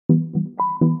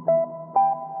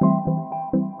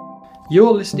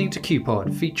You're listening to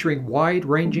QPod, featuring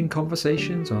wide-ranging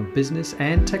conversations on business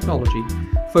and technology,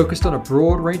 focused on a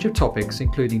broad range of topics,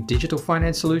 including digital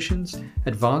finance solutions,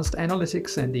 advanced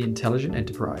analytics, and the intelligent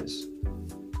enterprise.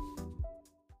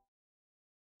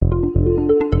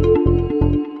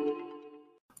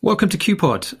 Welcome to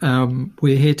QPod.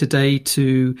 We're here today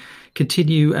to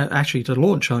continue, to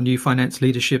launch our new finance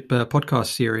leadership podcast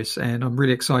series, and I'm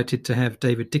really excited to have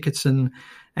David Dickinson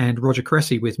and Roger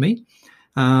Cressy with me.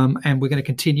 And we're going to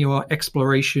continue our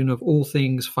exploration of all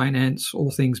things finance,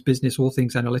 all things business, all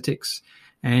things analytics,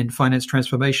 and finance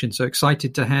transformation. So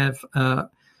excited to have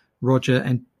Roger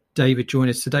and David join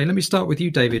us today. Let me start with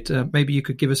you, David. Maybe you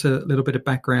could give us a little bit of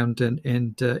background and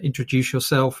introduce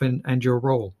yourself and your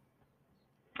role.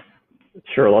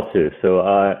 Sure, love to. So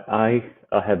I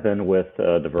have been with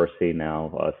Diversey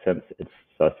now since its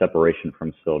separation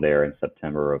from Sealed Air in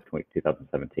September of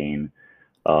 2017.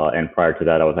 And prior to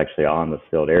that, I was actually on the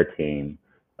Sealed Air team,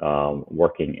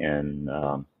 working in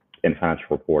financial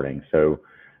reporting. So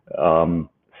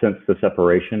since the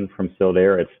separation from Sealed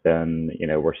Air, it's been,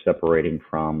 we're separating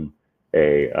from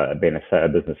being a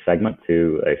business segment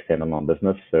to a standalone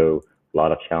business. So a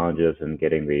lot of challenges in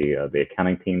getting the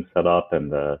accounting team set up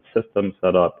and the system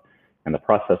set up and the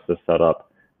processes set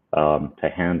up to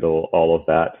handle all of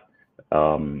that.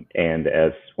 And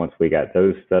once we got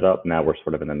those set up, now we're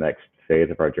sort of in the next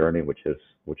phase of our journey, which is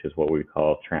what we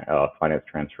call finance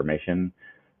transformation,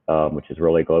 which is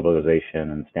really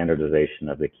globalization and standardization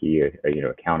of the key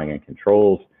accounting and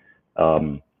controls,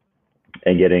 and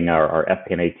getting our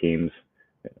FP&A teams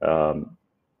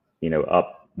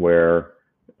up where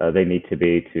they need to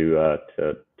be to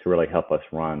really help us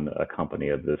run a company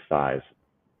of this size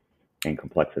and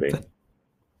complexity.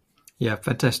 Yeah,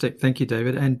 fantastic. Thank you,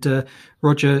 David. And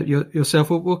Roger, yourself,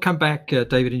 we'll come back,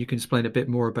 David, and you can explain a bit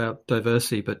more about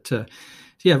Diversey. But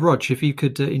Rog, if you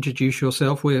could introduce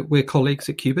yourself. We're colleagues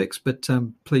at Cubix, but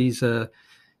please,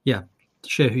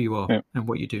 share who you are and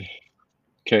what you do.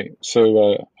 Okay,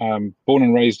 so I'm born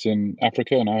and raised in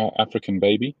Africa, and I'm an African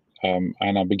baby. And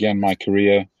I began my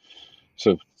career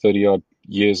 30-odd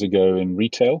years ago in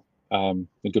retail, the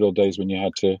good old days when you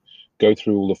had to go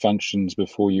through all the functions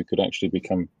before you could actually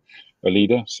become a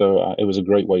leader. So it was a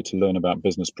great way to learn about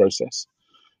business process.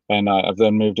 And I've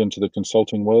then moved into the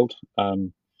consulting world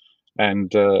and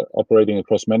operating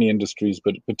across many industries,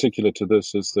 but particular to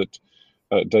this is that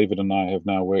David and I have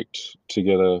now worked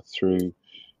together through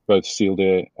both Sealed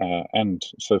Air and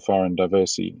so far in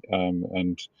Diversey,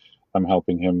 and I'm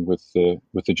helping him with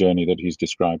the journey that he's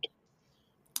described.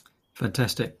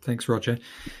 Fantastic. Thanks, Roger.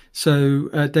 So,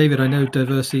 David, I know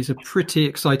Diversey is a pretty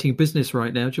exciting business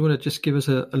right now. Do you want to just give us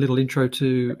a little intro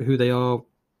to who they are,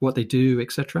 what they do,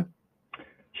 etc.?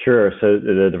 Sure. So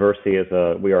the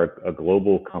Diversey we are a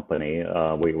global company.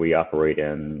 We operate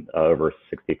in over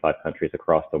 65 countries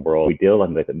across the world. We deal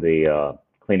in the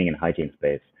cleaning and hygiene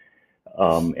space.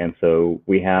 And so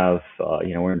we have,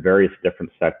 we're in various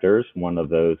different sectors. One of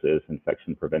those is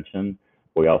infection prevention.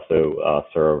 We also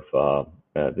serve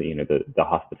the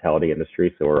hospitality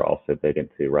industry, so we're also big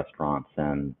into restaurants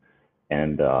and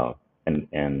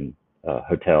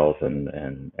hotels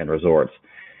and resorts.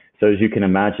 So as you can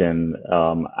imagine,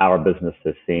 our business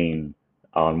has seen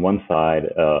on one side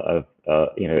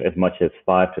as much as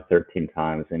 5 to 13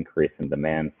 times increase in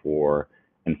demand for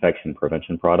infection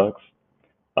prevention products.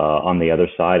 On the other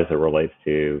side, as it relates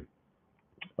to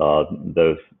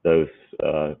those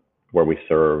where we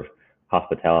serve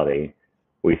hospitality,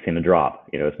 we've seen a drop,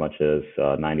 as much as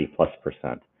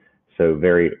 90+%. So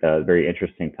very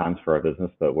interesting times for our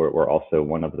business, but we're also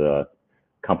one of the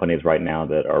companies right now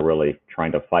that are really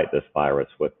trying to fight this virus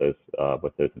with those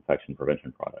infection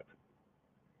prevention products.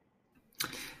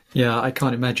 Yeah, I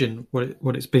can't imagine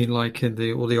what it's been like in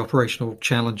all the operational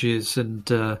challenges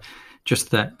and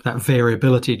just that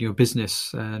variability in your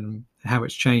business and how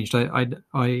it's changed. I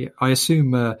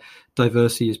assume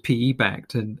Diversey is PE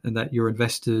backed and that your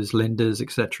investors, lenders,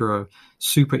 etc. are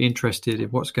super interested in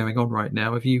what's going on right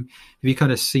now. Have you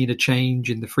kind of seen a change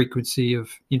in the frequency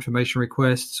of information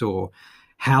requests or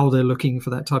how they're looking for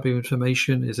that type of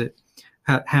information?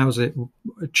 How's it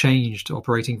changed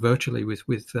operating virtually with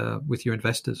your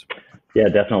investors? Yeah,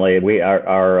 definitely.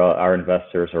 Our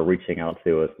investors are reaching out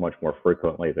to us much more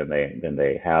frequently than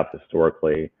they have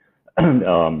historically.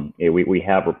 We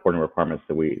have reporting requirements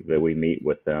that we meet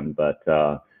with them, but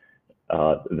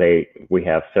we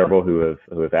have several who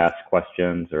have asked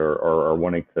questions or are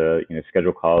wanting to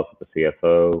schedule calls with the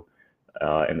CFO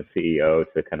and the CEO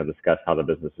to kind of discuss how the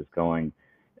business is going.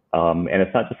 And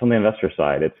it's not just on the investor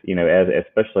side. It's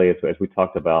especially as we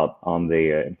talked about on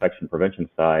the infection prevention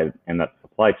side and that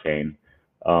supply chain.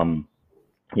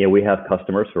 we have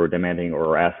customers who are demanding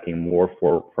or asking more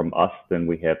from us than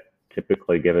we have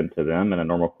typically given to them in a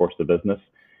normal course of business,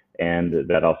 and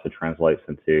that also translates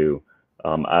into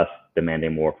us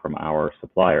demanding more from our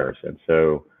suppliers. And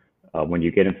so, when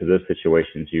you get into those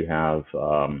situations, you have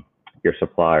your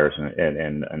suppliers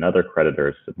and other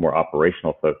creditors, more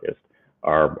operational focused,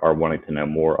 are wanting to know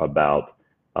more about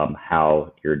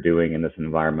how you're doing in this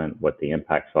environment, what the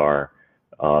impacts are.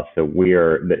 So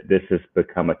this has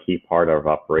become a key part of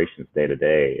operations day to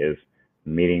day, is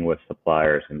meeting with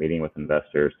suppliers and meeting with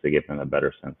investors to give them a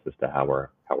better sense as to how we're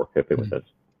coping with this.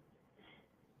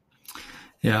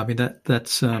 Yeah, I mean that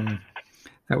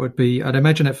would be. I'd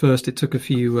imagine at first it took a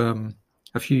few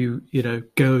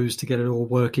goes to get it all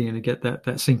working and to get that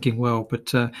syncing well.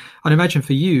 But I'd imagine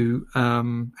for you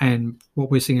and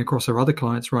what we're seeing across our other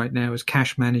clients right now is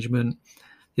cash management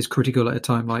is critical at a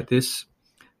time like this.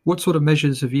 What sort of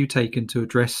measures have you taken to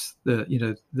address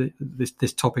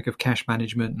this topic of cash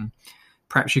management? And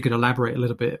perhaps you could elaborate a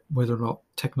little bit whether or not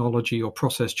technology or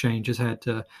process change has had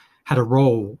a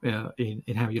role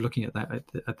in how you're looking at that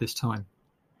at this time.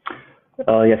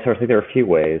 Yes, I think there are a few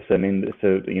ways. I mean,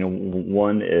 so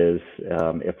one is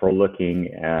if we're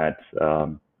looking at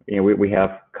we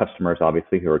have customers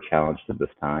obviously who are challenged at this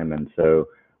time, and so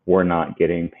we're not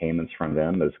getting payments from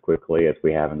them as quickly as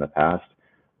we have in the past.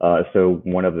 So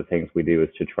one of the things we do is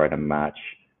to try to match,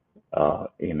 our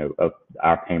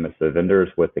payments to the vendors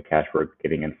with the cash we're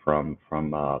getting in from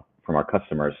our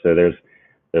customers. So there's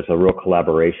a real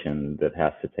collaboration that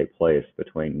has to take place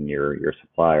between your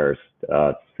suppliers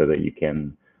so that you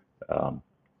can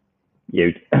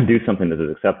do something that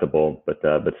is acceptable, but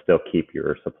still keep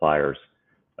your suppliers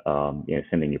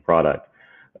sending you product.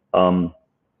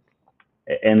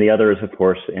 And the other is, of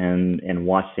course, in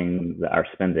watching our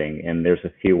spending. And there's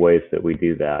a few ways that we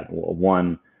do that.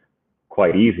 One,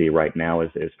 quite easy right now,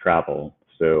 is travel.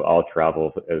 So all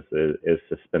travel is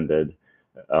suspended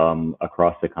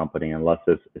across the company unless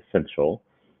it's essential.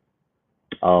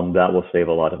 That will save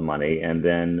a lot of money. And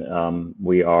then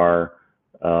we are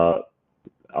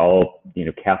all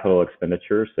capital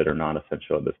expenditures that are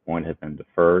non-essential at this point have been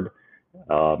deferred.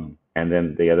 And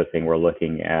then the other thing we're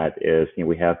looking at is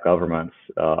we have governments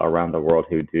around the world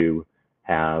who do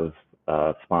have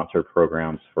sponsored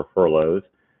programs for furloughs.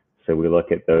 So we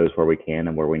look at those where we can,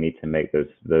 and where we need to make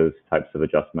those types of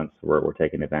adjustments, we're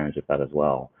taking advantage of that as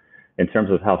well. In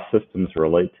terms of how systems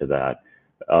relate to that,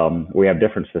 we have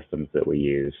different systems that we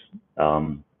use.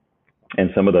 And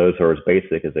some of those are as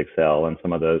basic as Excel, and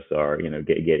some of those are,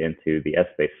 get into the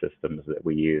S-based systems that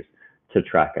we use to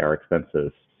track our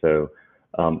expenses. So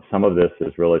some of this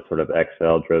is really sort of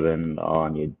Excel driven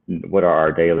on what are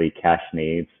our daily cash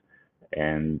needs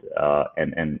and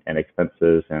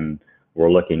expenses. And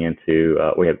we're looking into,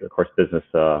 we have, of course, business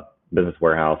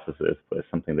warehouse is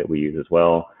something that we use as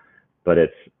well. But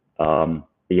it's,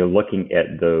 you're looking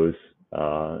at those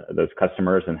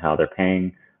customers and how they're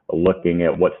paying, looking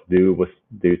at what's due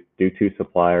to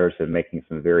suppliers, and making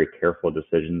some very careful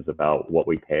decisions about what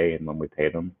we pay and when we pay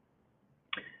them.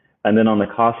 And then on the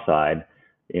cost side,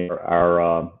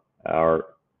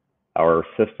 our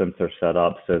systems are set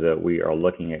up so that we are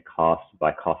looking at cost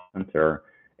by cost center,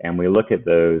 and we look at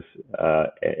those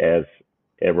as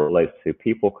it relates to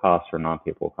people costs or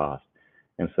non-people costs.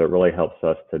 And so it really helps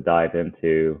us to dive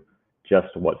into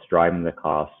just what's driving the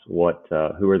costs,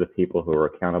 who are the people who are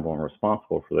accountable and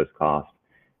responsible for those costs,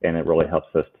 and it really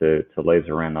helps us to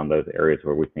laser in on those areas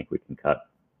where we think we can cut.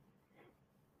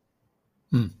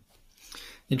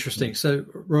 Interesting. So,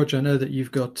 Roger, I know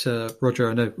you've got a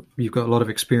lot of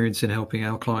experience in helping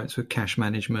our clients with cash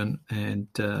management and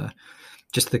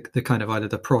just the kind of either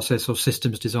the process or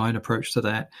systems design approach to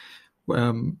that.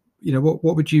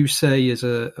 What would you say is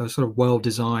a sort of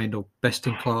well-designed or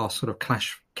best-in-class sort of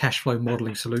cash flow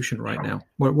modeling solution right now?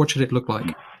 What should it look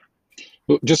like?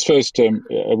 Well, just first,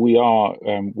 we are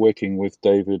working with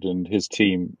David and his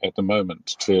team at the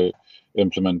moment to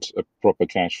implement a proper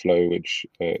cash flow, which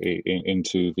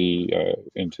into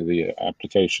the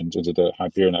applications, into the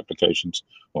Hyperion applications,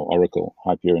 or Oracle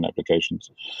Hyperion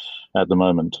applications at the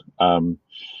moment, and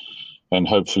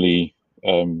hopefully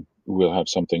we'll have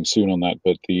something soon on that.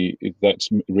 But that's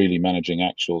really managing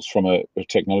actuals from a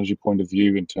technology point of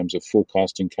view in terms of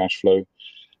forecasting cash flow.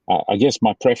 I guess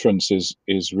my preference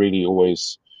is really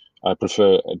always, I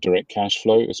prefer a direct cash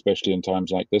flow, especially in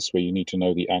times like this where you need to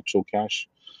know the actual cash.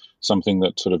 Something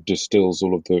that sort of distills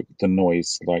all of the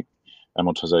noise, like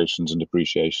amortizations and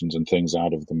depreciations and things,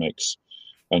 out of the mix,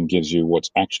 and gives you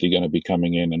what's actually going to be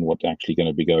coming in and what's actually going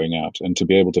to be going out. And to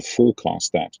be able to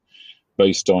forecast that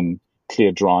based on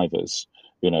clear drivers,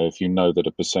 if you know that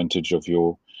a percentage of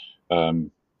your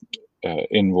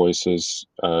invoices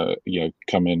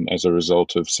come in as a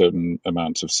result of certain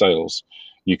amounts of sales,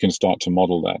 you can start to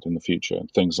model that in the future,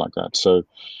 things like that. So,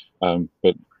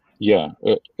 but yeah,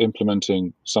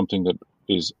 implementing something that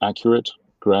is accurate,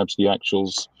 grabs the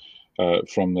actuals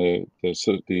from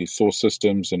the source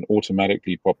systems and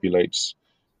automatically populates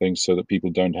things so that people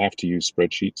don't have to use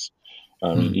spreadsheets.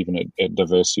 I mean, even at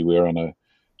Diversey, we're on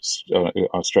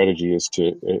our strategy is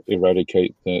to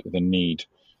eradicate the need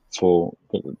for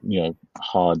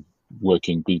hard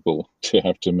working people to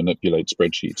have to manipulate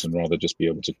spreadsheets and rather just be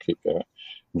able to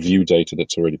view data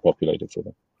that's already populated for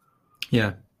them.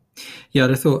 Yeah. Yeah,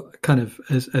 I thought kind of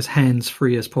as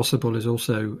hands-free as possible is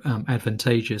also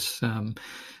advantageous.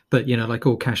 But, like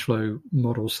all cash flow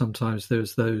models, sometimes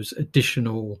there's those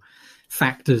additional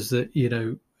factors that,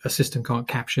 a system can't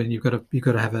capture, and you've got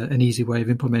to have an easy way of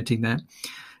implementing that.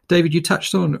 David, you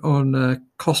touched on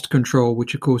cost control,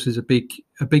 which of course is a big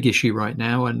issue right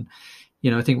now. And,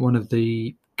 I think one of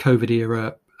the COVID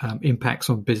era impacts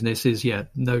on business is,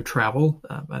 no travel.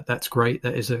 That's great.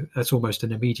 That's almost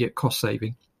an immediate cost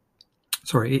saving.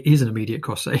 Sorry, it is an immediate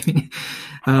cost saving.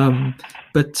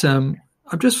 But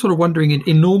I'm just sort of wondering,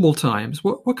 in normal times,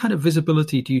 what kind of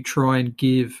visibility do you try and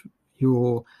give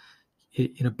your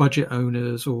budget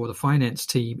owners or the finance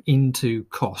team into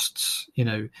costs?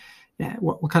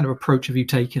 What kind of approach have you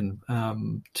taken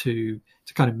to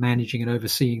kind of managing and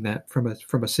overseeing that from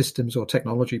a systems or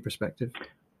technology perspective?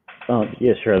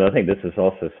 Yeah, sure. I think this is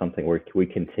also something where we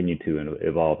continue to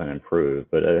evolve and improve.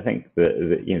 But I think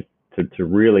that to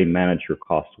really manage your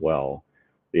costs well,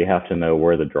 you have to know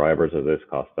where the drivers of those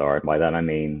costs are. And by that, I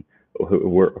mean,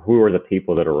 who are the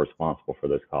people that are responsible for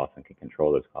those costs and can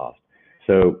control those costs.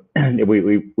 So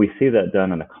we see that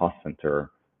done in a cost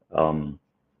center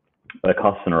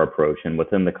approach. And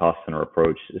within the cost center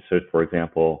approach, so for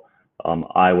example,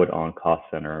 I would own cost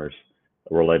centers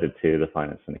related to the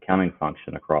finance and accounting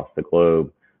function across the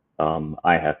globe.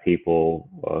 I have people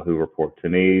who report to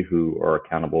me who are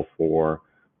accountable for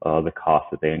the costs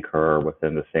that they incur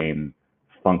within the same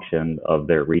function of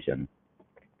their region.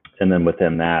 And then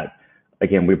within that,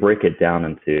 again, we break it down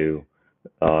into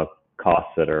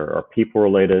costs that are people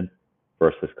related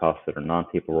versus costs that are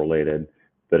non-people related,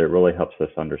 but it really helps us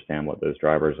understand what those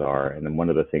drivers are. And then one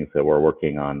of the things that we're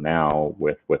working on now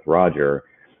with Roger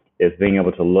is being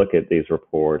able to look at these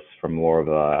reports from more of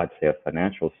I'd say a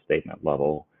financial statement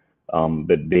level,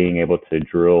 but being able to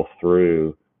drill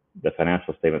through the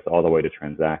financial statements all the way to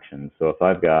transactions. So if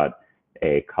I've got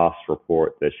a cost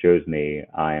report that shows me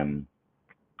I am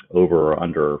over or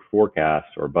under forecast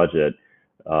or budget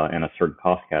in a certain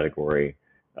cost category,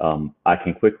 I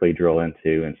can quickly drill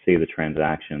into and see the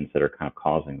transactions that are kind of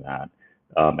causing that,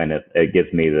 and it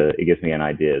gives me an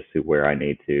idea as to where I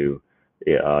need to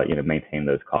maintain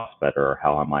those costs better, or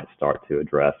how I might start to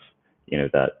address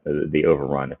the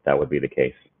overrun if that would be the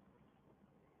case.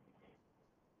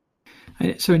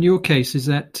 So in your case, is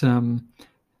that how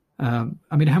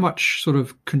much sort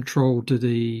of control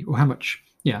how much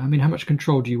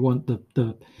control do you want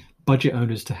the budget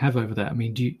owners to have over that? I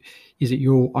mean, is it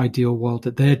your ideal world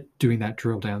that they're doing that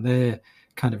drill down? They're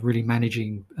kind of really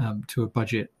managing to a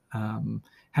budget. How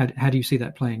do you see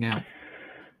that playing out?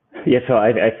 Yeah, so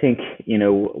I think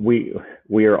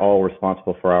we are all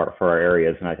responsible for our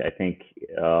areas, and I think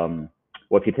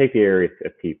if you take the area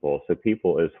of people, so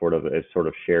people is sort of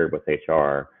shared with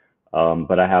HR,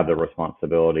 but I have the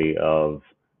responsibility of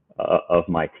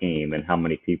my team and how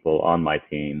many people on my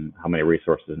team, how many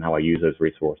resources, and how I use those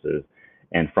resources.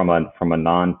 And from a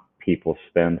non-people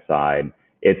spend side,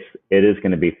 it is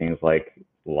going to be things like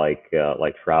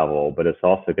travel, but it's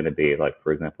also going to be, like,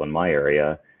 for example, in my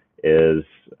area is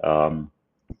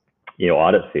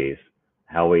audit fees.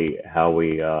 How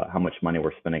much money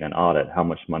we're spending on audit, how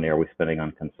much money are we spending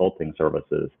on consulting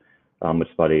services, how much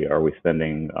money are we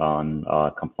spending on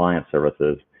compliance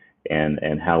services,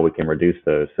 and how we can reduce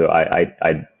those. So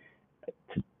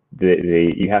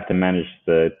you have to manage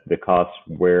the costs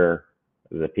where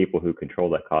the people who control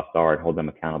that cost are and hold them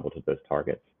accountable to those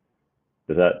targets.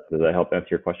 Does that help answer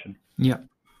your question? Yeah.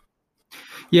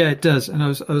 Yeah, it does. And I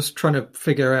was trying to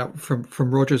figure out from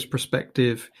Roger's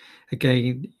perspective,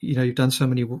 again, you've done so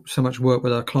much work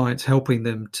with our clients, helping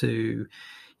them to,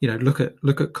 look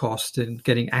at cost and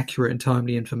getting accurate and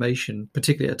timely information,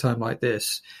 particularly at a time like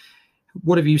this.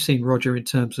 What have you seen, Roger, in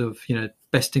terms of,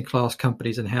 best in class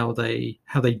companies and how they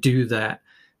do that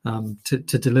to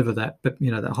deliver that, but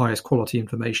that highest quality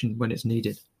information when it's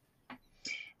needed?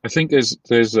 I think there's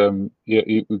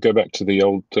you go back to the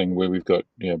old thing where we've got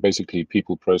basically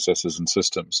people, processes, and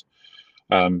systems.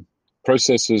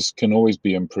 Processes can always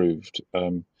be improved.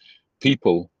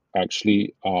 People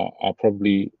actually are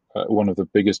probably one of the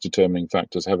biggest determining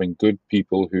factors, having good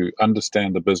people who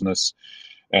understand the business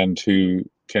and who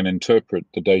can interpret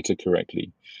the data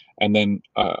correctly. And then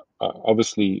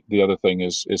obviously the other thing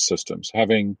is systems,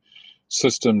 having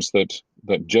systems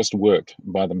that just work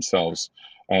by themselves.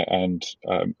 And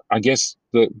I guess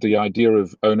the idea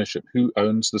of ownership, who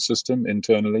owns the system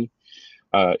internally,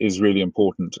 is really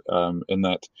important, in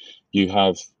that you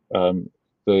have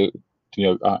the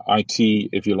IT,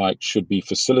 if you like, should be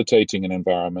facilitating an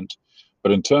environment,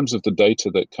 but in terms of the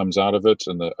data that comes out of it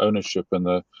and the ownership and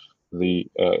the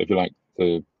if you like,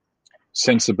 the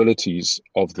sensibilities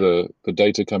of the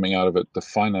data coming out of it, the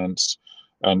finance,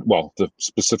 and well, the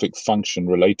specific function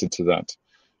related to that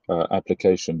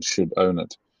application should own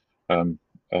it.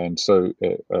 And so,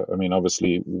 I mean,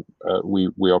 obviously,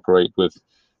 we operate with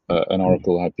an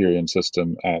Oracle Hyperion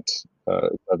system at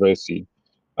Diversey,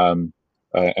 and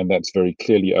that's very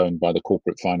clearly owned by the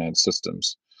corporate finance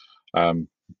systems.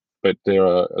 But there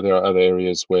are other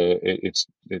areas where it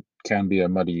can be a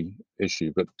muddy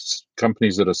issue. But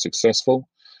companies that are successful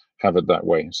have it that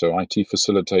way. So IT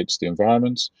facilitates the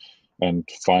environments, and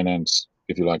finance,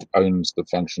 if you like, owns the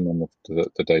function and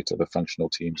the data. The functional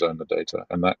teams own the data,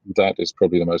 and that is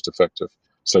probably the most effective.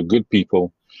 So good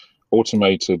people,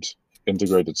 automated,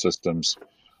 integrated systems,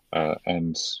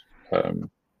 and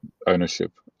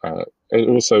ownership.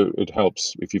 It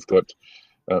helps if you've got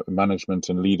management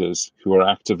and leaders who are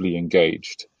actively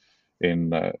engaged in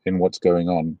what's going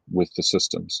on with the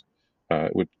systems,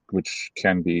 which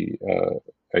can be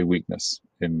a weakness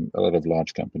in a lot of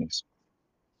large companies.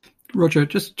 Roger,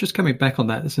 just coming back on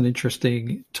that, it's an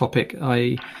interesting topic.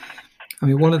 I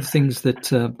mean, one of the things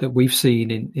that we've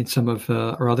seen in some of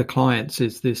our other clients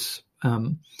is this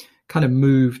kind of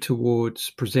move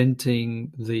towards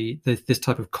presenting this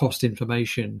type of cost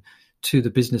information to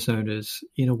the business owners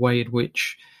in a way in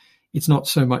which it's not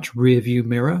so much rear view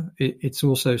mirror. It's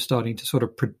also starting to sort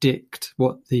of predict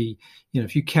what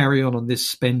if you carry on this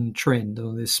spend trend,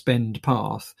 on this spend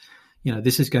path,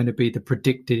 this is going to be the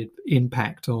predicted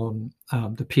impact on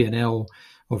the P&L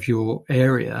of your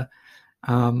area.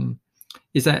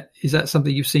 Is that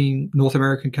something you've seen North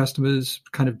American customers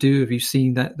kind of do? Have you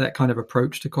seen that kind of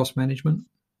approach to cost management?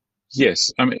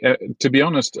 Yes, I mean, to be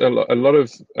honest, a lot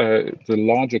of the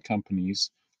larger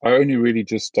companies are only really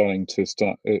just starting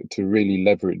to really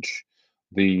leverage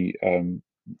the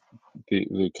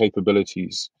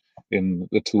capabilities in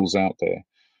the tools out there.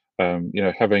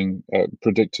 Having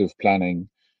predictive planning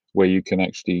where you can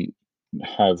actually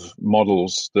have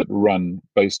models that run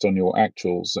based on your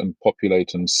actuals and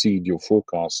populate and seed your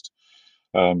forecast,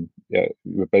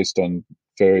 based on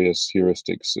various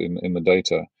heuristics in the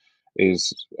data,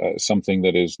 is something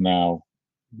that is now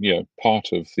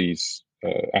part of these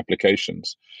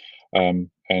applications.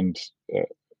 And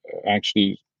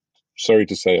actually, sorry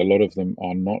to say, a lot of them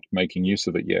are not making use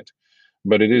of it yet,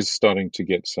 but it is starting to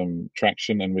get some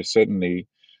traction, and we're certainly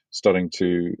starting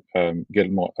to get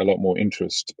a lot more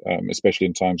interest, especially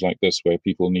in times like this where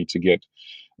people need to get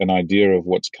an idea of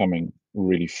what's coming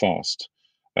really fast,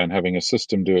 and having a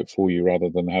system do it for you rather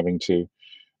than having to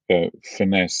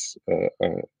finesse a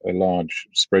large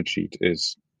spreadsheet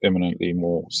is eminently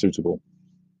more suitable.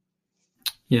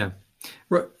 Yeah.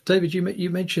 David, you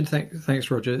mentioned,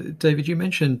 thanks, Roger. David, you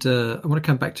mentioned, I want to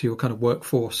come back to your kind of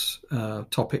workforce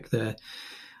topic there.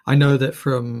 I know that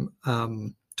from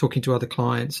talking to other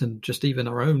clients and just even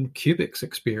our own Cubics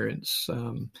experience,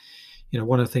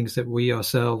 one of the things that we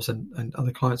ourselves and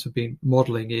other clients have been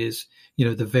modeling is,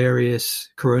 the various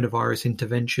coronavirus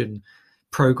intervention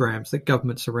programs that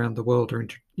governments around the world are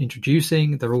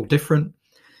introducing. They're all different.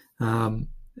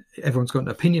 Everyone's got an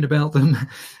opinion about them.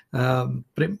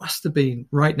 But it must have been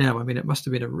right now. I mean, it must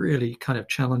have been a really kind of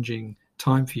challenging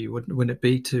time for you, wouldn't it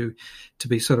be, to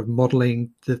be sort of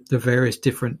modeling the various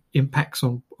different impacts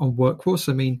on workforce?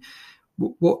 I mean,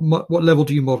 what level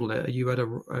do you model it? Are you at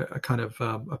a kind of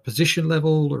a position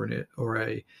level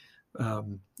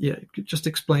just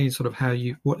explain sort of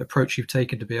what approach you've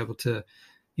taken to be able to,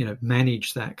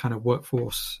 manage that kind of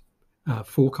workforce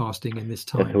forecasting in this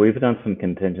time? Yeah, so we've done some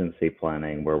contingency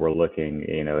planning where we're looking,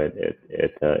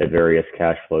 at various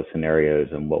cash flow scenarios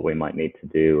and what we might need to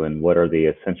do, and what are the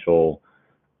essential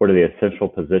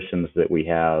positions that we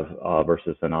have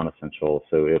versus the non-essential.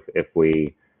 So if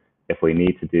we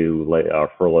need to do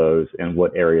furloughs, in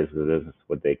what areas of the business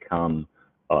would they come,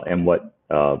 and what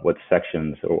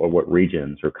sections or what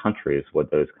regions or countries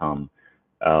would those come,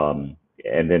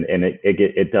 and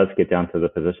it does get down to the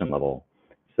position level.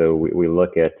 So we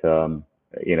look at,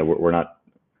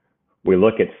 we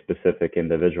look at specific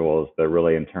individuals, but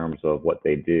really in terms of what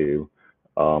they do,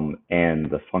 and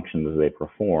the functions they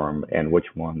perform, and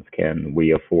which ones can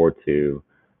we afford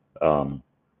um,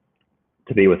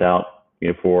 to be without,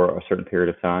 for a certain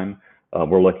period of time.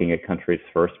 We're looking at countries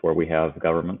first where we have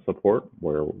government support,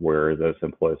 where those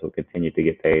employees will continue to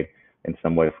get paid in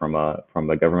some way from a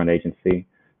government agency,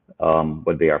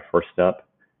 would be our first step.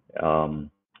 Um,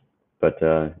 but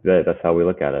that's how we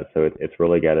look at it. So it's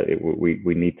really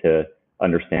we need to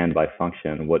understand by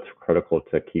function what's critical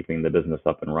to keeping the business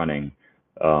up and running.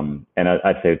 And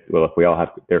I'd say, well, look, we all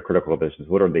have their critical positions.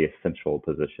 What are the essential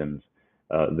positions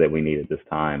that we need at this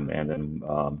time?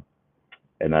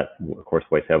 And that, of course,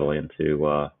 weighs heavily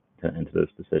into those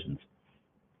decisions.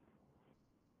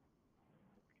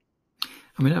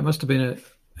 I mean, that must have been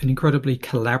an incredibly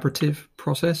collaborative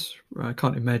process. I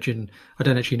can't imagine. I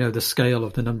don't actually know the scale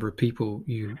of the number of people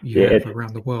you have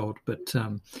around the world, but it's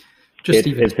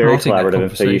very collaborative.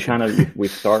 And so we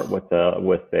start with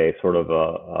a sort of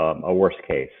a worst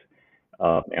case,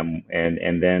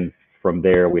 and then from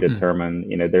there we determine.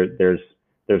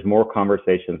 There's more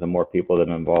conversations and more people that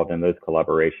are involved in those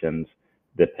collaborations,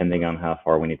 depending on how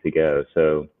far we need to go.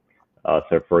 So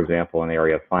for example, in the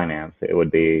area of finance, it would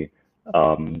be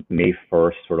me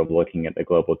first, sort of looking at the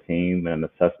global team and an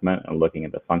assessment, and looking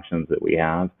at the functions that we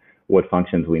have, what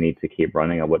functions we need to keep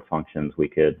running, and what functions we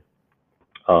could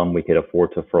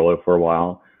afford to furlough for a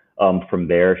while. From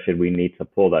there, should we need to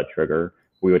pull that trigger,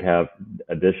 we would have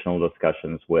additional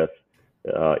discussions with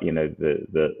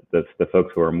the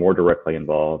folks who are more directly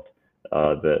involved,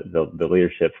 the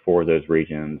leadership for those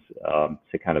regions,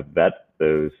 to kind of vet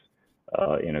those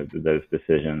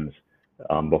decisions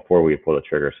before we pull the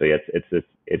trigger. So yeah,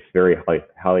 it's very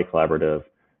highly collaborative,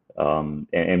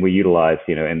 and we utilize,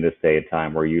 in this day and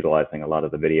time, we're utilizing a lot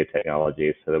of the video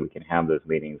technologies so that we can have those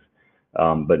meetings.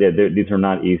 But these are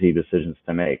not easy decisions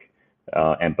to make,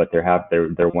 but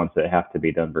they're ones that have to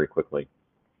be done very quickly.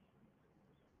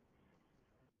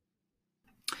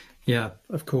 Yeah,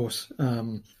 of course.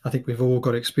 I think we've all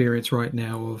got experience right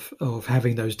now of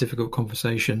having those difficult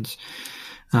conversations.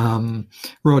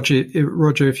 Roger,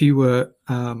 if you were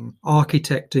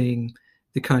architecting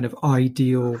the kind of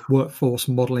ideal workforce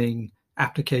modeling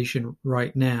application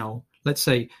right now, let's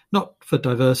say not for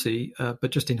diversity, but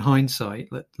just in hindsight,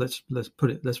 let's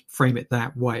frame it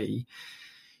that way.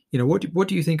 What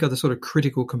do you think are the sort of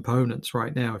critical components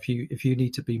right now if you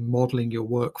need to be modeling your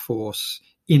workforce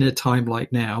in a time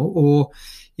like now, or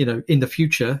in the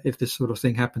future, if this sort of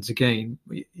thing happens again,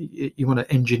 you want to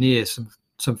engineer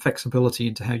some flexibility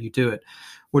into how you do it.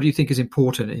 What do you think is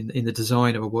important in the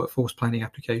design of a workforce planning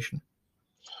application?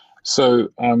 So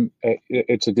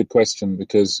it's a good question,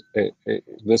 because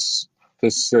this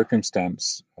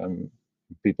circumstance,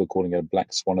 people calling it a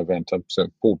black swan event. I'm so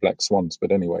poor black swans,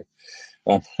 but anyway,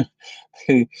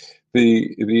 the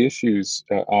issues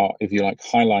are, if you like,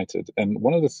 highlighted. And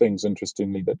one of the things,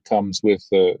 interestingly, that comes with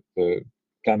the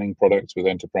planning products with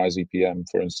Enterprise EPM,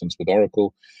 for instance, with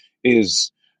Oracle,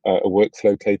 is a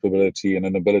workflow capability and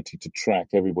an ability to track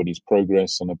everybody's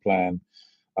progress on a plan,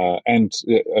 and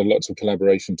lots of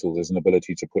collaboration tools. There's an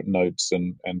ability to put notes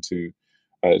and to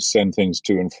send things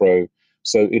to and fro.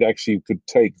 So it actually could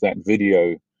take that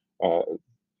video,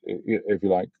 if you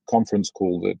like, conference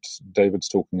call that David's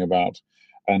talking about,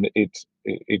 and it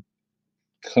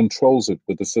controls it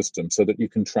with the system so that you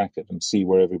can track it and see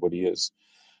where everybody is.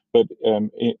 But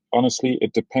honestly,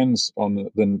 it depends on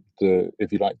the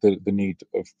if you like, the need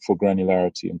for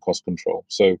granularity and cost control.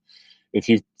 So if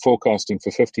you're forecasting for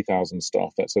 50,000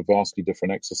 staff, that's a vastly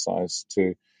different exercise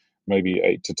to maybe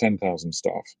 8 to 10,000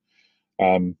 staff.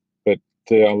 But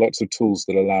there are lots of tools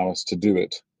that allow us to do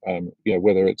it.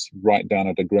 Whether it's right down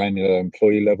at a granular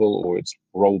employee level or it's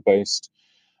role-based.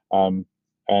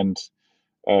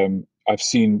 I've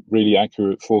seen really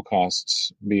accurate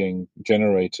forecasts being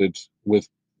generated with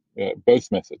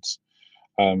both methods.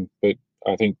 But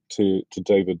I think to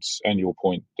David's and your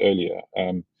point earlier,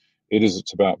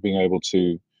 it's about being able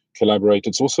to collaborate.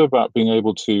 It's also about being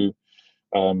able to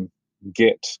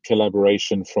get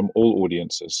collaboration from all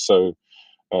audiences. So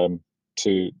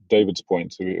to David's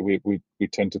point, we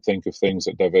tend to think of things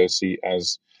at Diversey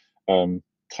as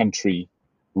country,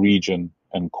 region,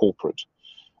 and corporate.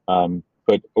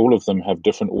 But all of them have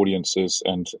different audiences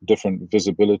and different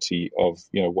visibility of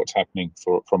what's happening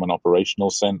from an operational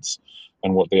sense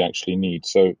and what they actually need.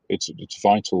 So it's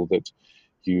vital that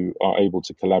you are able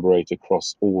to collaborate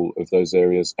across all of those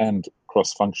areas and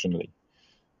cross-functionally.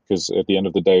 Because at the end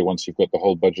of the day, once you've got the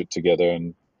whole budget together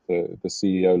and the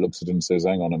CEO looks at it and says,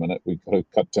 hang on a minute, we've got to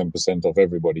cut 10% off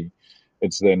everybody,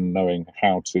 it's then knowing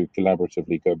how to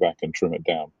collaboratively go back and trim it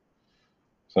down.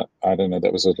 So I don't know,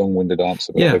 that was a long-winded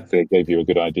answer, but hopefully it gave you a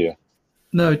good idea.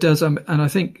 No, it does. And I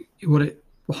think what it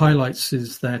highlights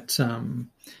is that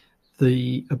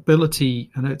the ability,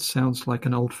 I know it sounds like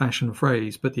an old fashioned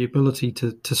phrase, but the ability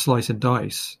to slice and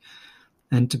dice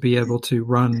and to be able to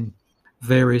run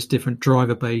various different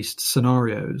driver based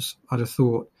scenarios, I'd have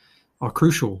thought are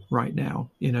crucial right now.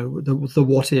 The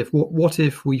what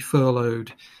if we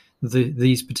furloughed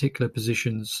these particular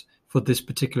positions for this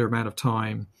particular amount of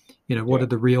time? What are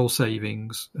the real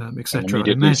savings, And etc.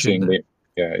 I imagine that.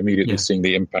 immediately Yeah, seeing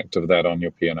the impact of that on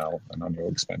your P&L and on your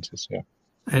expenses. Yeah.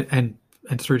 and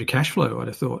through to cash flow, I'd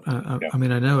have thought. Yeah. I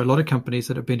mean, I know a lot of companies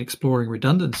that have been exploring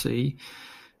redundancy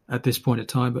at this point in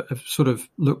time, but have sort of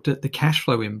looked at the cash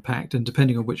flow impact, and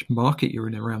depending on which market you're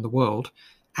in around the world,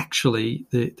 actually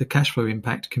the cash flow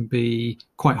impact can be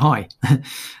quite high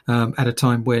at a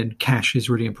time when cash is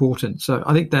really important. So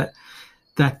I think that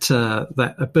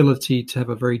ability to have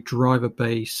a very driver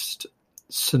based,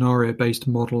 scenario based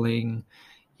modeling,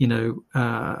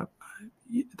 that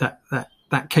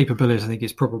capability, I think,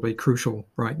 is probably crucial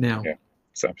right now. Yeah,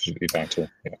 it's absolutely vital.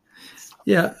 Yeah.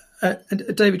 Yeah.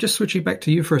 And David, just switching back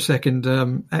to you for a second,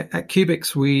 at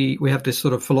Cubix, we have this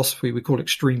sort of philosophy we call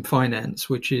extreme finance,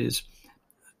 which is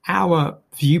our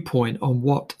viewpoint on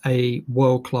what a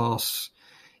world-class,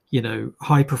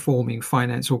 high-performing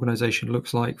finance organization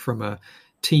looks like from a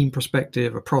team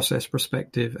perspective, a process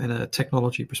perspective, and a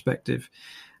technology perspective.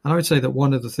 And I would say that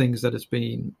one of the things that has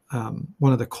been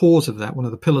one of the cores of that, one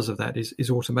of the pillars of that is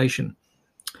automation.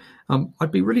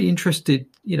 I'd be really interested,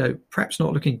 perhaps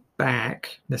not looking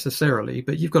back necessarily,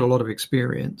 but you've got a lot of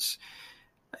experience.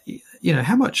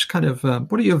 How much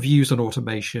what are your views on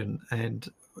automation and,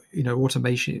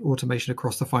 automation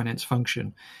across the finance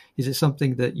function? Is it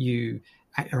something that you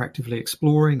are actively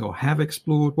exploring or have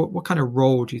explored? What kind of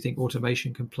role do you think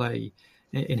automation can play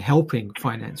in helping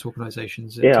finance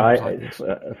organizations at times like this?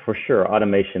 For sure,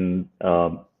 automation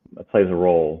plays a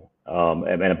role.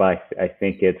 I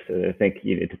think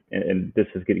and this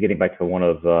is getting back to one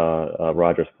of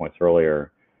Roger's points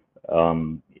earlier.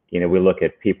 We look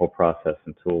at people, process,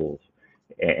 and tools,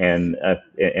 and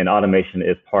automation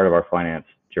is part of our finance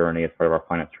journey. It's part of our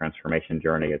finance transformation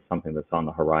journey. It's something that's on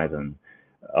the horizon,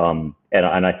 and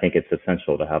I think it's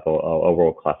essential to have a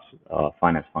world-class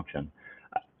finance function.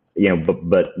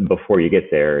 But before you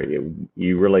get there,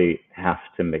 you really have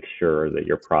to make sure that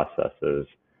your processes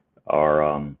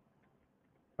are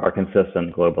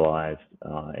consistent, globalized,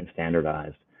 and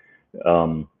standardized.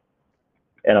 And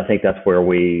I think that's where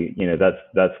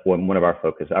that's one of our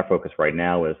focus. Our focus right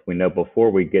now is we know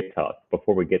before we get to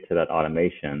that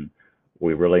automation,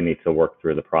 we really need to work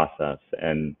through the process.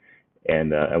 And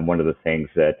one of the things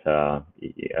that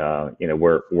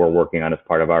we're working on as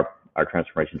part of our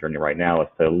transformation journey right now is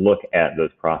to look at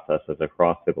those processes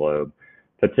across the globe,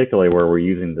 particularly where we're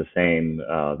using the same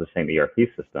ERP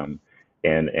system.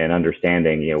 And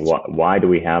understanding, why do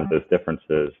we have those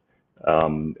differences?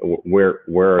 Where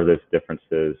are those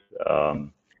differences?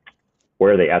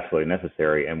 Where are they absolutely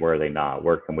necessary, and where are they not?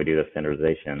 Where can we do the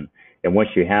standardization? And once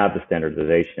you have the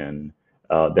standardization,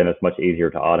 then it's much easier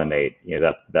to automate,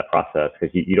 that process,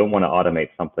 because you don't want to automate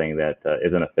something that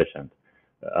isn't efficient.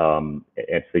 And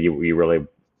so you really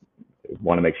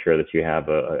want to make sure that you have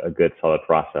a good, solid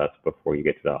process before you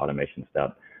get to the automation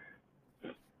step.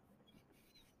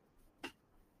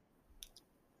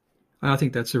 I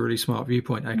think that's a really smart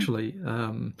viewpoint, actually,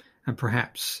 and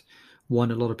perhaps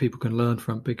one a lot of people can learn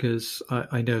from, because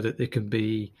I know that there can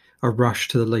be a rush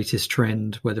to the latest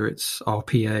trend, whether it's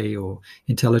RPA or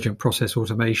intelligent process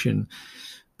automation.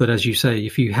 But as you say,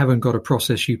 if you haven't got a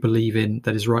process you believe in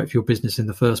that is right for your business in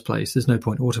the first place, there's no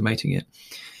point automating it.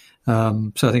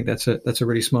 So I think that's a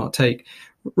really smart take.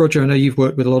 Roger, I know you've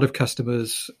worked with a lot of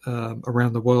customers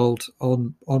around the world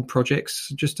on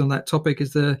projects. Just on that topic,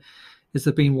 has there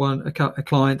been a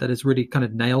client that has really kind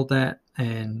of nailed that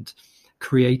and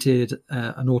created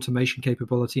an automation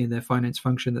capability in their finance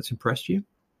function that's impressed you?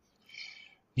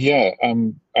 Yeah,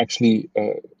 actually,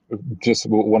 just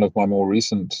one of my more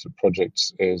recent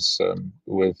projects is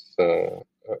with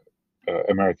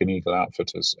American Eagle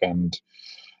Outfitters, and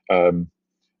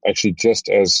actually, just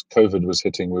as COVID was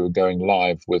hitting, we were going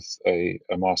live with a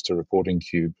master reporting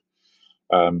cube,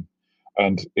 and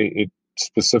it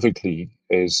specifically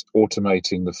is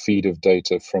automating the feed of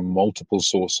data from multiple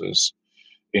sources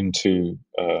into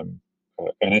an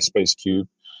Essbase cube,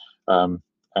 and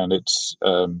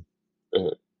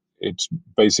it's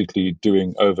basically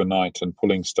doing overnight and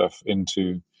pulling stuff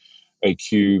into a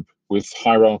cube with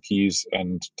hierarchies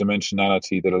and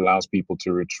dimensionality that allows people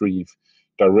to retrieve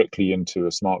directly into a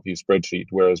SmartView spreadsheet,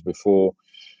 whereas before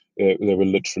there were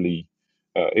literally,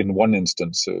 in one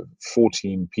instance,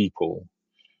 14 people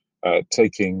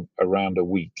taking around a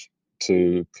week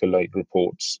to collate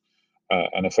reports,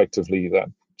 and effectively that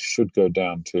should go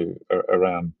down to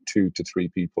around 2 to 3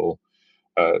 people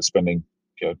spending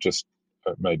just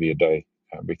maybe a day,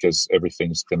 because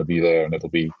everything's going to be there, and it'll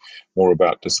be more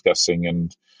about discussing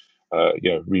and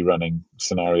rerunning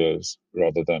scenarios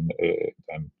rather than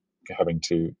having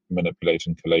to manipulate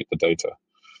and collate the data.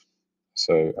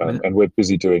 So, and we're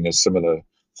busy doing a similar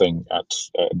thing at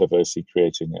Diversey,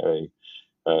 creating a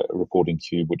reporting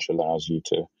cube which allows you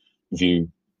to view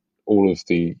all of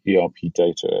the ERP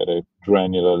data at a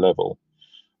granular level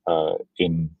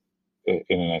in an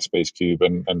Essbase cube.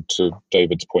 And to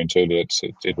David's point earlier,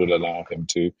 it will allow him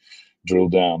to drill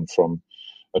down from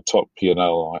a top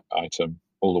P&L item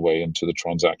all the way into the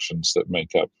transactions that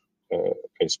make up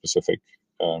a specific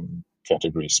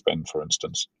category spend, for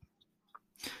instance.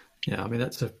 Yeah, I mean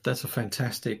that's a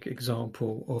fantastic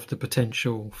example of the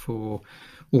potential for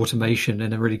automation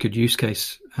and a really good use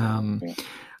case. I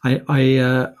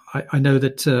know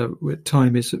that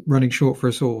time is running short for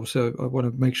us all, so I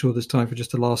want to make sure there's time for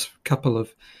just the last couple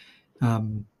of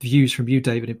views from you,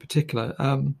 David, in particular.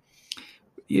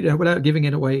 Without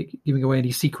giving away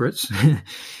any secrets,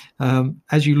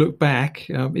 as you look back,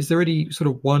 is there any sort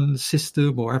of one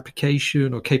system or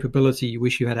application or capability you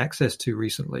wish you had access to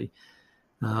recently?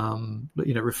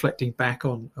 Reflecting back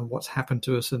on what's happened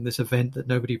to us in this event that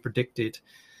nobody predicted.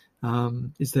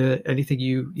 Is there anything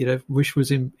you wish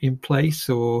was in place,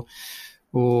 or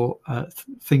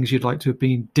things you'd like to have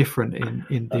been different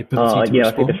in the ability to respond?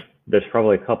 I think there's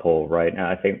probably a couple, right? And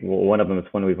I think one of them is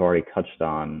one we've already touched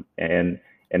on, and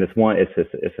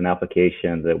it's an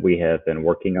application that we have been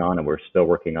working on, and we're still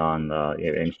working on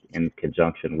in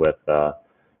conjunction with the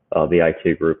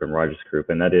IT group and Rogers Group,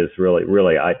 and that is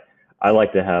really I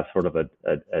like to have sort of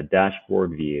a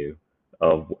dashboard view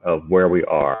of where we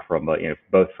are from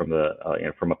both from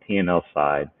a P&L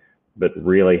side, but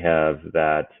really have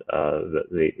that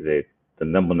the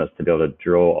nimbleness to be able to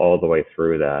drill all the way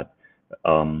through that,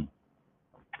 and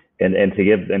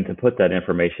to put that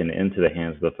information into the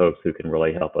hands of the folks who can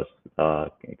really help us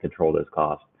control those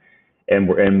costs. And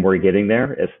we're getting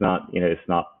there. It's not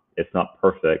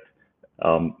perfect.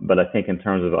 But I think in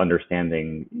terms of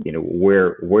understanding,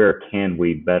 where can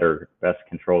we best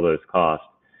control those costs,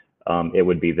 it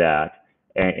would be that.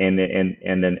 And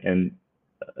then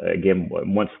again,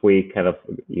 once we kind of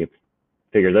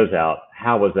figure those out,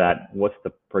 what's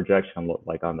the projection look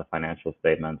like on the financial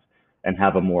statements, and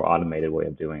have a more automated way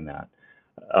of doing that.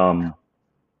 And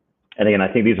again, I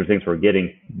think these are things we're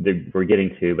getting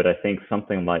to, but I think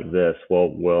something like this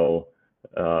will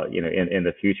in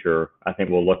the future, I think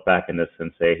we'll look back in this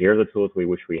and say, here are the tools we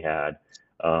wish we had,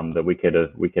 that we could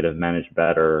have managed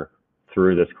better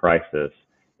through this crisis.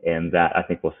 And that I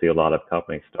think we'll see a lot of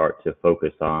companies start to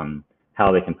focus on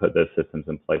how they can put those systems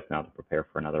in place now to prepare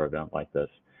for another event like this.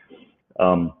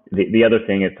 The other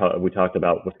thing we talked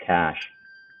about was cash.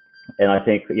 And I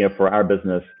think, for our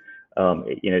business,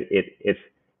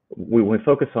 we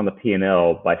focus on the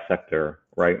P&L by sector,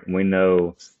 right? We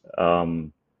know,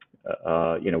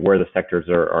 where the sectors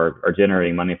are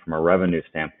generating money from a revenue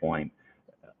standpoint,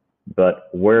 but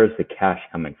where is the cash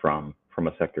coming from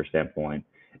a sector standpoint?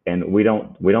 And we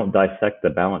don't dissect the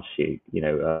balance sheet,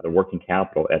 the working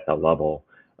capital at that level.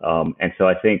 And so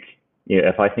I think,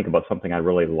 if I think about something I'd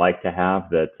really like to have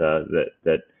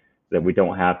that we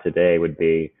don't have today, would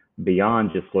be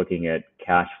beyond just looking at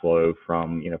cash flow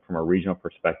from a regional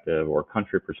perspective or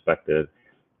country perspective.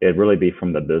 It'd really be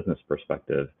from the business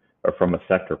perspective, or from a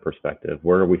sector perspective.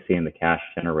 Where are we seeing the cash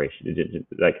generation,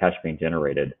 that cash being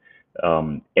generated?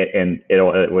 And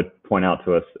it would point out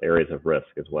to us areas of risk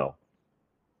as well.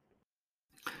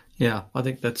 Yeah, I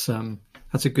think that's a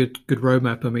good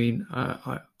roadmap. I mean,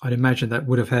 I'd imagine that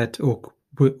would have had, or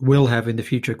will have in the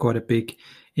future, quite a big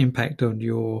impact on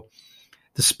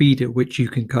the speed at which you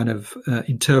can kind of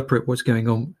interpret what's going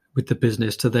on with the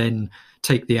business to then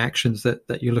take the actions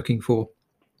that you're looking for.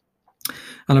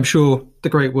 And I'm sure the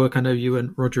great work I know you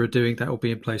and Roger are doing, that will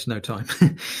be in place in no time.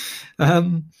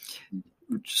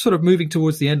 Sort of moving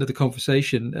towards the end of the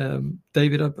conversation,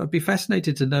 David, I'd be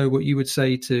fascinated to know what you would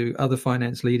say to other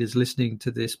finance leaders listening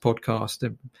to this podcast,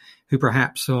 and who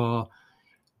perhaps are,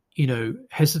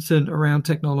 hesitant around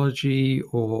technology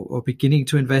or beginning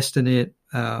to invest in it,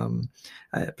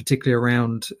 particularly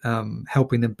around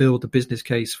helping them build the business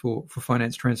case for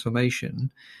finance transformation.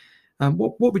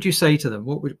 What would you say to them?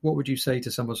 What would you say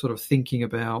to someone sort of thinking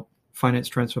about finance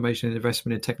transformation and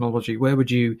investment in technology? Where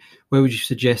would you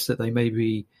suggest that they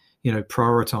maybe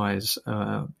prioritize?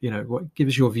 Give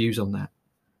us your views on that.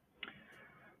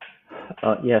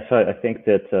 So I think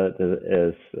that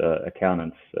as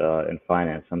accountants in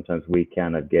finance, sometimes we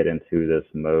kind of get into this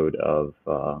mode of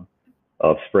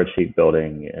spreadsheet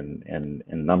building and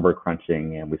number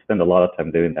crunching, and we spend a lot of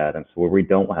time doing that. And so where we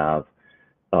don't have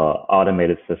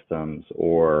automated systems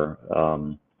or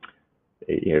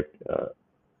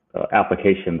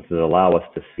applications that allow us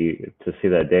to see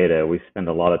that data, we spend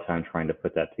a lot of time trying to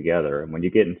put that together. And when you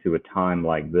get into a time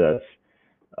like this,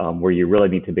 where you really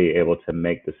need to be able to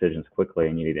make decisions quickly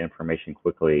and you need information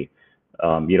quickly,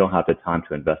 you don't have the time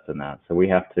to invest in that. So we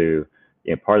have to,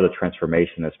 part of the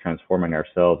transformation is transforming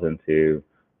ourselves into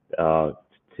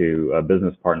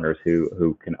business partners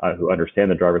who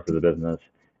understand the drivers of the business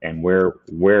and where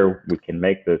we can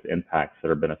make those impacts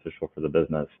that are beneficial for the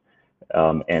business,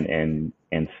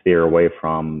 and steer away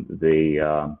from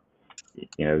the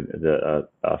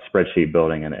spreadsheet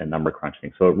building and number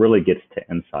crunching. So it really gets to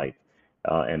insight.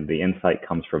 And the insight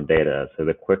comes from data. So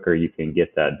the quicker you can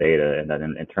get that data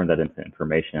and turn that into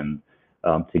information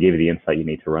to give you the insight you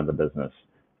need to run the business,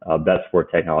 that's where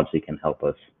technology can help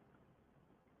us.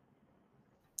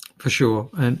 For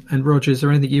sure. And Roger, is there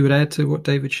anything you would add to what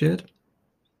David shared?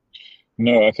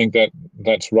 No, I think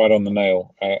that's right on the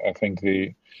nail. I think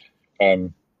the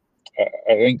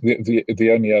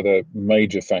only other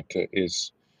major factor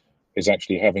is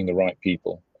actually having the right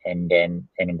people and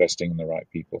investing in the right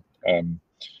people.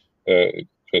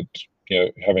 But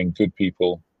having good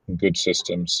people and good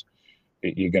systems,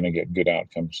 you're going to get good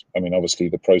outcomes. I mean, obviously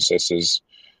the processes,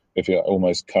 if you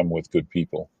almost come with good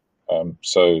people.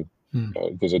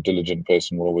 Because a diligent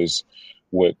person will always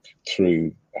work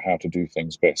through how to do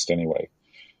things best anyway.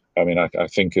 I mean, I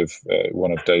think of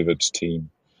one of David's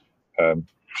team.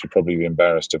 She'd probably be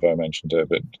embarrassed if I mentioned her,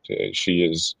 but she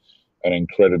is an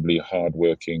incredibly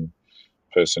hardworking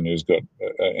person who's got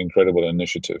incredible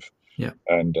initiative. Yeah.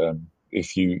 And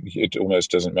it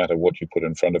almost doesn't matter what you put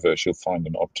in front of her, she'll find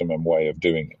an optimum way of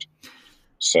doing it.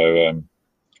 So, I'm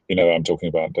talking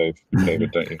about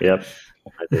David, don't you? Yep.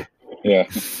 I do. Yeah.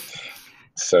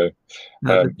 So,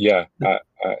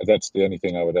 that's the only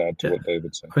thing I would add to what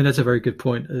David said. I mean, that's a very good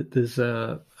point. There's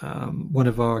one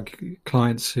of our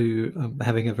clients who I'm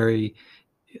having a very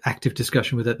active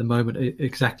discussion with at the moment,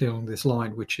 exactly along this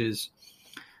line, which is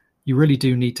you really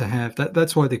do need to have that.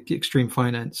 That's why the extreme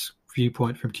finance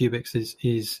viewpoint from Cubix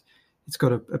is it's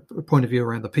got a point of view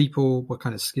around the people. What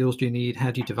kind of skills do you need? How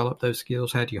do you develop those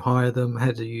skills? How do you hire them?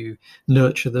 How do you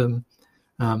nurture them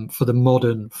for the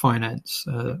modern finance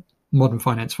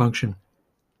function?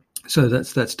 So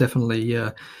that's definitely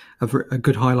a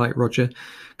good highlight, Roger.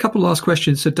 A couple last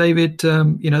questions. So David,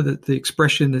 the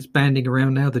expression that's banding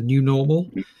around now, the new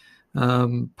normal,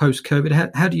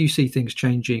 post-COVID, how do you see things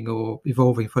changing or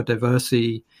evolving for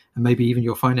Diversey and maybe even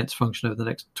your finance function over the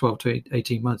next 12 to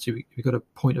 18 months? Have you got a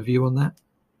point of view on that?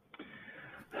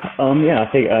 I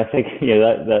think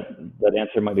that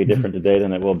answer might be different today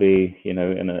than it will be, in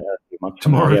a few months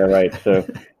tomorrow. Yeah, right. So,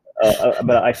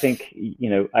 but I think,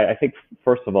 I think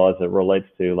first of all, as it relates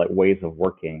to like ways of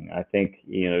working, I think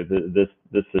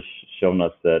this has shown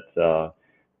us that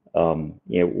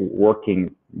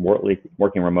working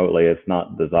remotely is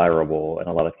not desirable in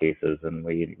a lot of cases, and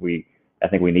I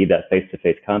think we need that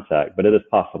face-to-face contact, but it is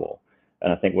possible.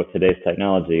 And I think with today's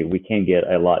technology, we can get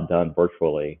a lot done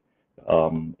virtually.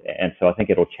 And so I think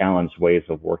it'll challenge ways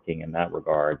of working in that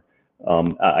regard.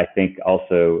 I think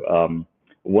also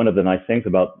one of the nice things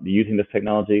about using this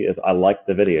technology is I like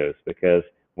the videos, because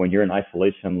when you're in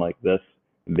isolation like this,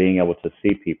 being able to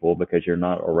see people because you're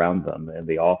not around them in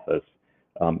the office,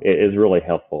 it is really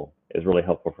helpful. It's really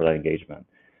helpful for that engagement.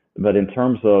 But in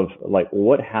terms of like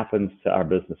what happens to our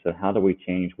business and how do we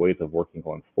change ways of working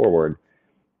going forward,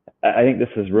 I think this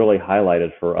has really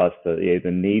highlighted for us the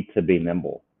need to be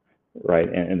nimble, right?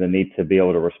 And the need to be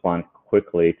able to respond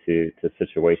quickly to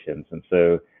situations. And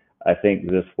so I think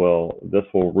this will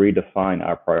redefine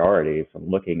our priorities and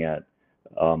looking at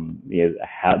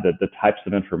how the types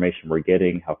of information we're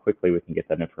getting, how quickly we can get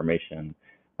that information,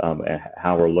 and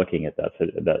how we're looking at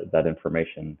that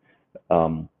information.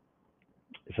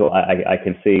 So I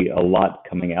can see a lot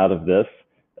coming out of this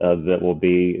that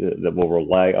will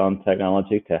rely on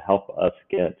technology to help us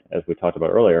get, as we talked about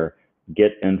earlier,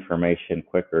 get information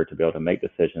quicker to be able to make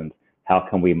decisions. How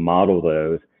can we model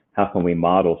those? How can we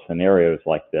model scenarios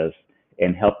like this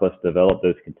and help us develop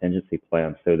those contingency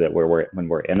plans so that when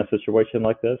we're in a situation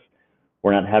like this,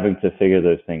 we're not having to figure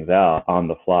those things out on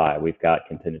the fly. We've got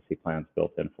contingency plans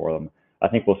built in for them. I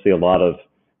think we'll see a lot of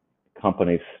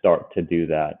companies start to do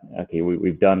that. Okay,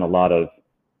 we've done a lot of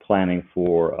planning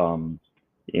for,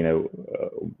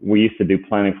 we used to do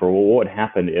planning for what would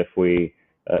happen if we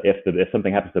if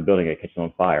something happens to the building, it catches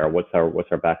on fire, what's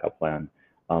our backup plan?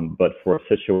 But for a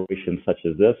situation such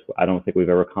as this, I don't think we've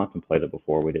ever contemplated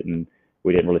before. We didn't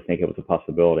really think it was a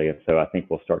possibility, and so I think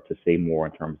we'll start to see more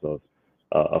in terms of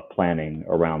planning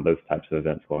around those types of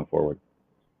events going forward.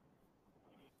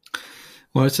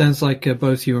 Well, it sounds like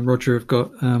both you and Roger have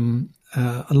got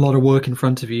a lot of work in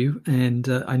front of you, and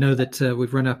I know that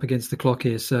we've run up against the clock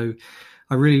here, so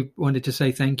I really wanted to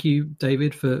say thank you,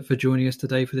 David, for joining us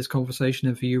today for this conversation,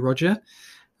 and for you, Roger.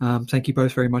 Thank you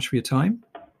both very much for your time.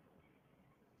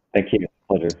 Thank you.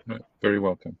 Pleasure. Very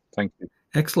welcome. Thank you.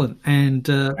 Excellent. And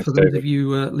for those of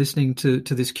you listening to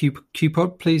this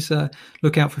QPod, please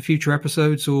look out for future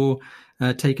episodes, or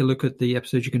take a look at the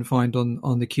episodes you can find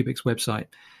on the Cubix website.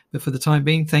 But for the time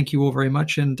being, thank you all very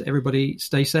much, and everybody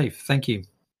stay safe. Thank you.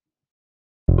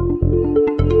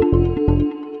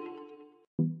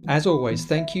 As always,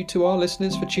 thank you to our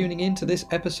listeners for tuning in to this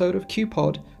episode of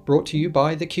QPod, brought to you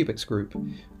by the Cubix Group.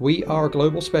 We are a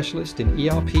global specialist in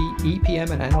ERP,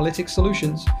 EPM, and analytics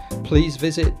solutions. Please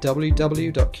visit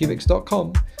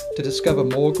www.cubix.com to discover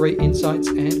more great insights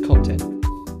and content.